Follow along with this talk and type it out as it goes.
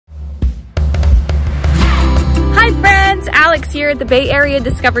Alex here at the Bay Area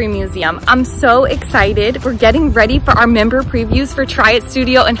Discovery Museum. I'm so excited. We're getting ready for our member previews for Try It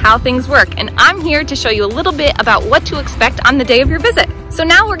Studio and how things work. And I'm here to show you a little bit about what to expect on the day of your visit. So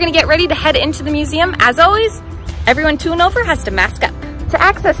now we're gonna get ready to head into the museum. As always, everyone to and over has to mask up. To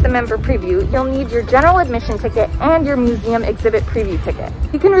access the member preview, you'll need your general admission ticket and your museum exhibit preview ticket.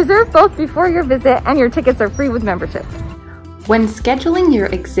 You can reserve both before your visit and your tickets are free with membership. When scheduling your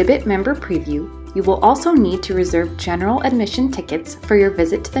exhibit member preview, you will also need to reserve general admission tickets for your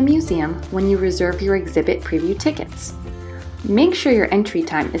visit to the museum when you reserve your exhibit preview tickets. Make sure your entry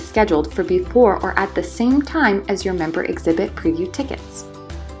time is scheduled for before or at the same time as your member exhibit preview tickets.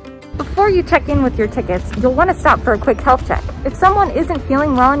 Before you check in with your tickets, you'll want to stop for a quick health check. If someone isn't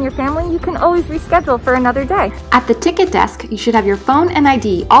feeling well in your family, you can always reschedule for another day. At the ticket desk, you should have your phone and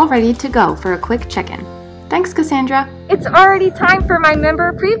ID all ready to go for a quick check-in. Thanks, Cassandra. It's already time for my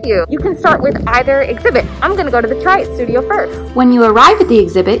member preview. You can start with either exhibit. I'm gonna go to the Try It Studio first. When you arrive at the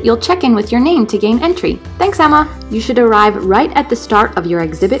exhibit, you'll check in with your name to gain entry. Thanks, Emma. You should arrive right at the start of your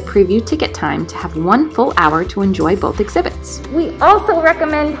exhibit preview ticket time to have 1 full hour to enjoy both exhibits. We also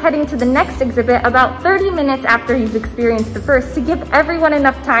recommend heading to the next exhibit about 30 minutes after you've experienced the first to give everyone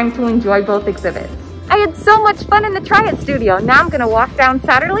enough time to enjoy both exhibits. I had so much fun in the Try It Studio. Now I'm gonna walk down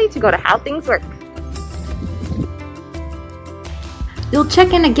Satterley to go to How Things Work. You'll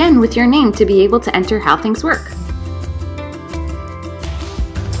check in again with your name to be able to enter How Things Work.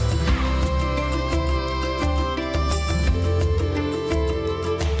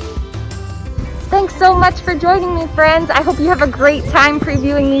 Thanks so much for joining me, friends. I hope you have a great time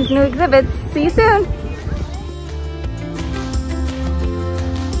previewing these new exhibits. See you soon.